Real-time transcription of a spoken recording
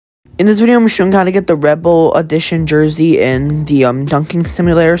In this video, I'm showing how to get the Rebel Edition jersey in the dunking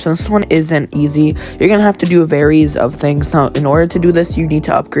simulator. So this one isn't easy. You're gonna have to do a varies of things. Now, in order to do this, you need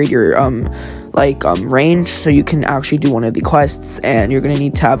to upgrade your range so you can actually do one of the quests, and you're gonna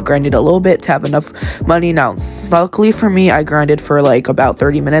need to have grinded a little bit to have enough money. Now, luckily for me, I grinded for like about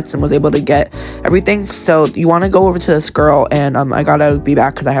 30 minutes and was able to get everything. So you want to go over to this girl, and I gotta be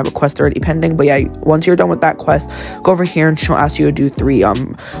back because I have a quest already pending. But yeah, once you're done with that quest, go over here and she'll ask you to do 3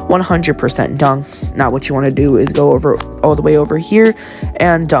 100% dunks. Now what you want to do is go over all the way over here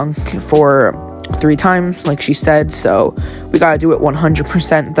and dunk for 3 times like she said. So we gotta do it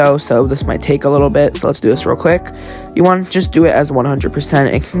 100% though, so this might take a little bit, so let's do this real quick. You want to just do it as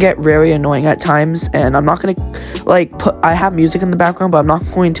 100%. It can get very annoying at times, and I'm not gonna I have music in the background, but I'm not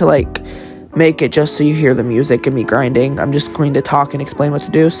going to make it just so you hear the music and me grinding. I'm just going to talk and explain what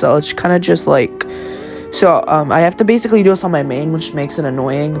to do. So it's kind of just I have to basically do this on my main, which makes it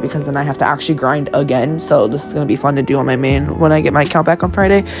annoying because then I have to actually grind again. So this is going to be fun to do on my main when I get my account back on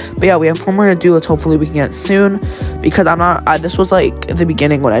Friday. But yeah, we have 4 more to do. Let's hopefully we can get it soon, because this was at the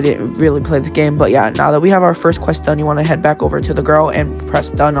beginning when I didn't really play this game. But yeah, now that we have our first quest done, you want to head back over to the girl and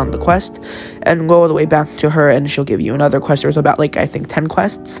press done on the quest and go all the way back to her, and she'll give you another quest. There's about I think 10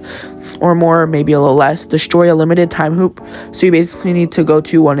 quests or more, maybe a little less. Destroy a limited time hoop. So you basically need to go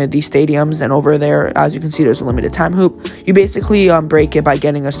to one of these stadiums, and over there, as you can see, there's a limited time hoop. You basically break it by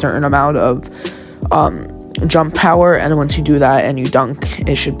getting a certain amount of jump power, and once you do that and you dunk,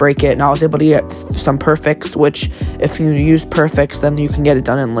 it should break it. And I was able to get some perfects, which if you use perfects, then you can get it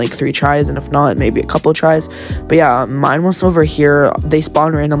done in 3 tries, and if not, maybe a couple tries. But yeah, mine was over here. They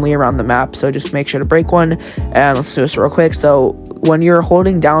spawn randomly around the map, so just make sure to break one. And let's do this real quick. So when you're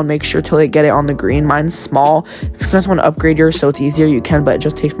holding down, make sure to get it on the green. Mine's small. If you guys want to upgrade yours so it's easier, you can, but it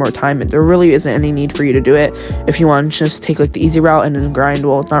just takes more time, and there really isn't any need for you to do it. If you want to just take the easy route and then grind,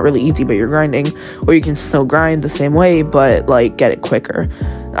 well, it's not really easy, but you're grinding, or you can still grind the same way, but get it quicker.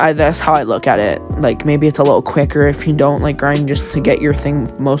 That's how I look at it. Maybe it's a little quicker if you don't grind just to get your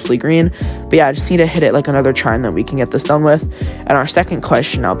thing mostly green. But yeah, I just need to hit it another try, and then we can get this done with. And our second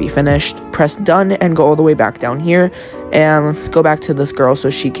question, I'll be finished. Press done and go all the way back down here, and let's go back to this girl so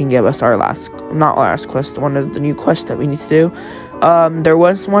she can give us our not last quest, one of the new quests that we need to do. There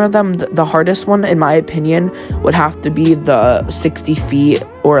was one of them, the hardest one in my opinion would have to be the 60 feet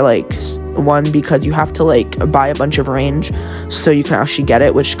or one, because you have to buy a bunch of range so you can actually get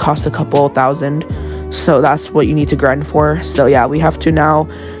it, which costs a couple thousand. So that's what you need to grind for. So yeah, we have to now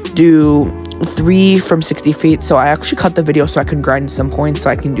do 3 from 60 feet. So I actually cut the video so I can grind some points so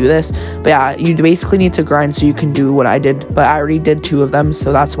I can do this. But yeah, you basically need to grind so you can do what I did, but I already did 2 of them,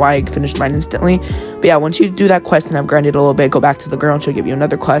 so that's why I finished mine instantly. But yeah, once you do that quest and I've grinded a little bit, go back to the girl and she'll give you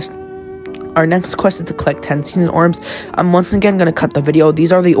another quest. Our next quest is to collect 10 season orbs. I'm once again going to cut the video.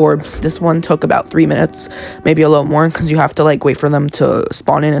 These are the orbs. This one took about 3 minutes, maybe a little more, because you have to wait for them to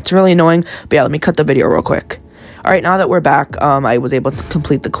spawn in. It's really annoying. But yeah, let me cut the video real quick. Alright, now that we're back, I was able to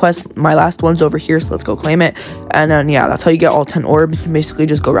complete the quest. My last one's over here, so let's go claim it. And then, yeah, that's how you get all 10 orbs. You basically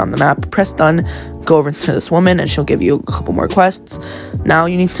just go around the map, press done, go over to this woman, and she'll give you a couple more quests. Now,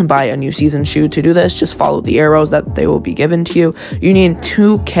 you need to buy a new season shoe. To do this, just follow the arrows that they will be given to you. You need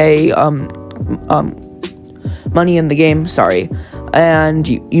 2k, money in the game, and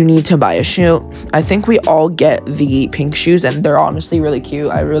you need to buy a shoe. I think we all get the pink shoes, and they're honestly really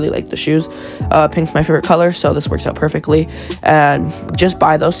cute. I really like the shoes. Pink's my favorite color, so this works out perfectly. And just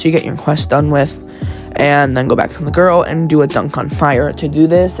buy those so you get your quest done with, and then go back to the girl and do a dunk on fire. To do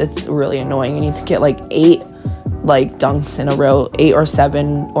this, it's really annoying. You need to get 8 dunks in a row, 8 or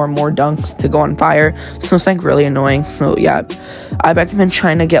 7 or more dunks to go on fire. So it's really annoying. So yeah, I recommend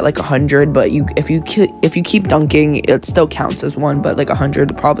trying to get 100, but if you keep dunking, it still counts as one, but 100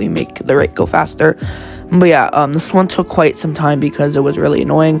 would probably make the rate go faster. But yeah, this one took quite some time because it was really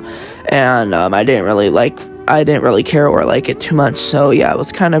annoying, and I didn't really care or like it too much. So yeah, it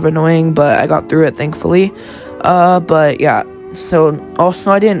was kind of annoying, but I got through it thankfully. But yeah. So also,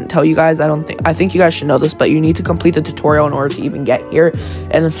 I didn't tell you guys, I think you guys should know this, but you need to complete the tutorial in order to even get here,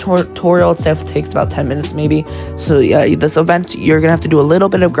 and the tutorial itself takes about 10 minutes maybe. So yeah, this event, you're gonna have to do a little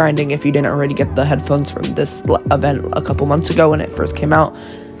bit of grinding if you didn't already get the headphones from this event a couple months ago when it first came out.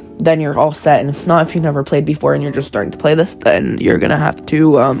 Then you're all set, and if not, if you've never played before and you're just starting to play this, then you're gonna have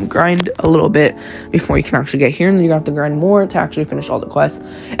to grind a little bit before you can actually get here, and then you have to grind more to actually finish all the quests.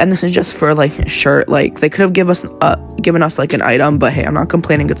 And this is just for a shirt. They could have given us an item, but hey, I'm not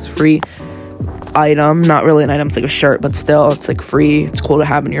complaining, it's free. item. Not really an item, it's like a shirt, but still, it's like free. It's cool to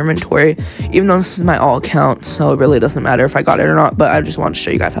have in your inventory, even though this is my all account, so it really doesn't matter if I got it or not. But I just want to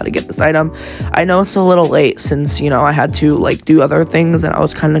show you guys how to get this item. I know it's a little late since, you know, I had to like do other things and I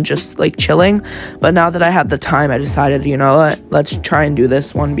was kind of just like chilling, but now that I had the time, I decided, you know what, let's try and do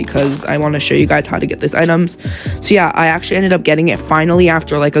this one because I want to show you guys how to get these items. So yeah, I actually ended up getting it finally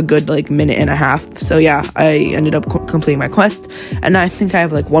after like a good like minute and a half. So yeah, I ended up completing my quest, and I think I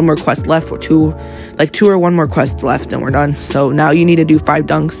have like one more quest left, or two or one more quest left, and we're done. So now you need to do 5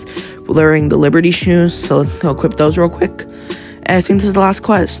 dunks wearing the Liberty shoes. So let's go equip those real quick. And I think this is the last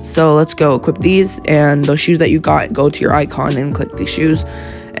quest, so let's go equip these, and those shoes that you got, go to your icon and click these shoes.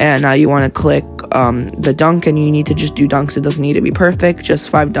 And now you want to click the dunk, and you need to just do dunks. It doesn't need to be perfect, just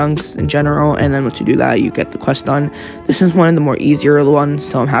 5 dunks in general, and then once you do that, you get the quest done. This is one of the more easier ones,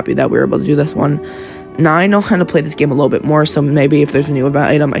 so I'm happy that we were able to do this one. Now I know how to play this game a little bit more, so maybe if there's a new event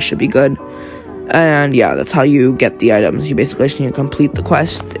item, I should be good. And yeah, that's how you get the items. You basically just need to complete the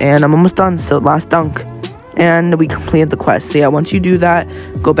quest, and I'm almost done, so last dunk. And we completed the quest. So yeah, once you do that,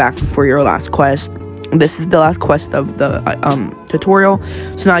 go back for your last quest. This is the last quest of the tutorial.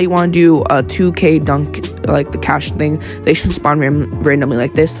 So now you want to do a 2k dunk, like the cash thing. They should spawn randomly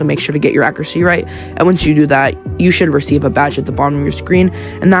like this, so make sure to get your accuracy right. And once you do that, you should receive a badge at the bottom of your screen,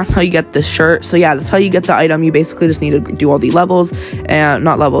 and that's how you get this shirt. So yeah, that's how you get the item. You basically just need to do all the levels, and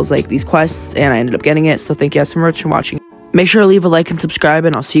not levels, like these quests, and I ended up getting it. So thank you guys so much for watching. Make sure to leave a like and subscribe,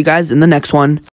 and I'll see you guys in the next one.